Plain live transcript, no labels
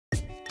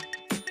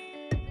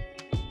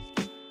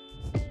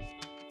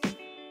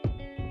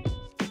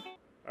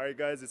All right,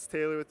 guys, it's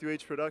Taylor with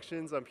UH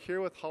Productions. I'm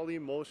here with Holly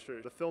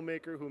Mosher, the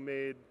filmmaker who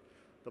made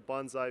the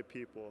Bonsai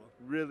People.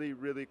 Really,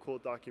 really cool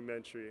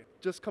documentary.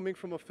 Just coming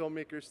from a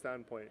filmmaker's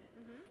standpoint,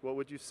 what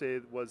would you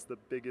say was the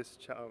biggest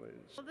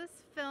challenge? Well,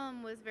 this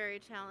film was very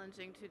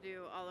challenging to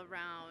do all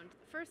around.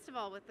 First of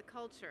all, with the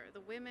culture.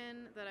 The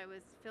women that I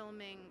was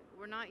filming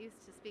were not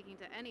used to speaking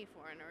to any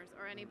foreigners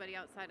or anybody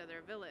outside of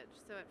their village.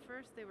 So at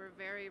first they were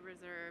very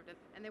reserved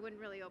and they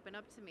wouldn't really open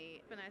up to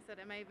me. And I said,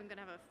 am I even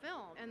going to have a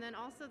film? And then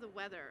also the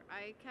weather.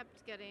 I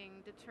kept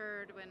getting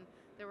deterred when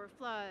there were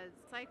floods,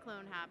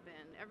 cyclone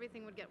happened,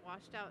 everything would get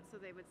washed out. So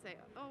they would say,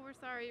 oh, we're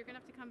sorry, you're going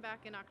to have to come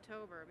back in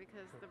October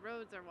because the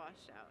roads are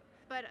washed out.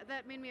 But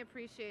that made me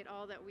appreciate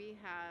all that we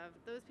have.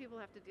 Those people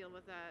have to deal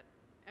with that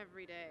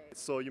every day.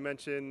 So you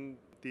mentioned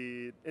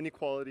the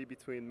inequality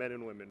between men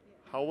and women.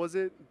 How was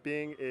it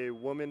being a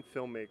woman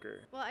filmmaker?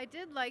 Well, I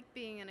did like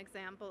being an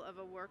example of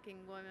a working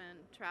woman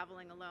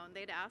traveling alone.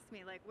 They'd ask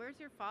me, like, where's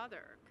your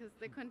father? Because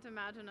they couldn't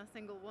imagine a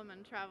single woman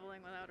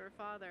traveling without her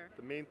father.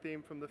 The main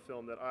theme from the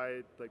film that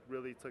I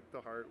really took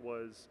to heart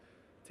was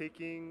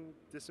taking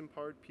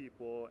disempowered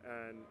people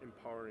and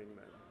empowering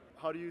them.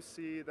 How do you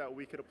see that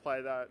we could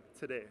apply that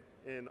today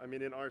in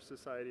our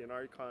society, in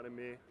our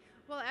economy?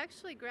 Well,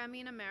 actually,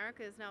 Grameen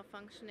America is now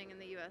functioning in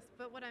the U.S.,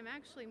 but what I'm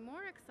actually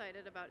more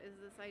excited about is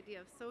this idea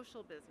of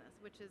social business,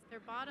 which is their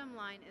bottom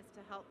line is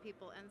to help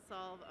people and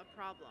solve a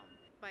problem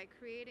by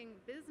creating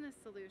business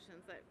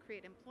solutions that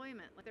create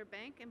employment. Like their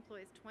bank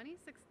employs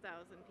 26,000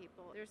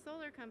 people. Their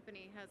solar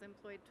company has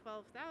employed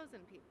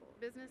 12,000 people.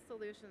 Business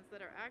solutions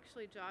that are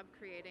actually job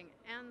creating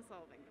and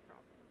solving the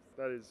problem.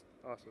 That is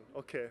awesome.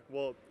 Okay,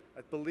 well,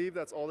 I believe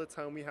that's all the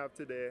time we have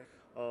today.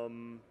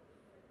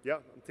 Yeah,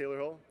 I'm Taylor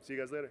Hull. See you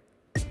guys later.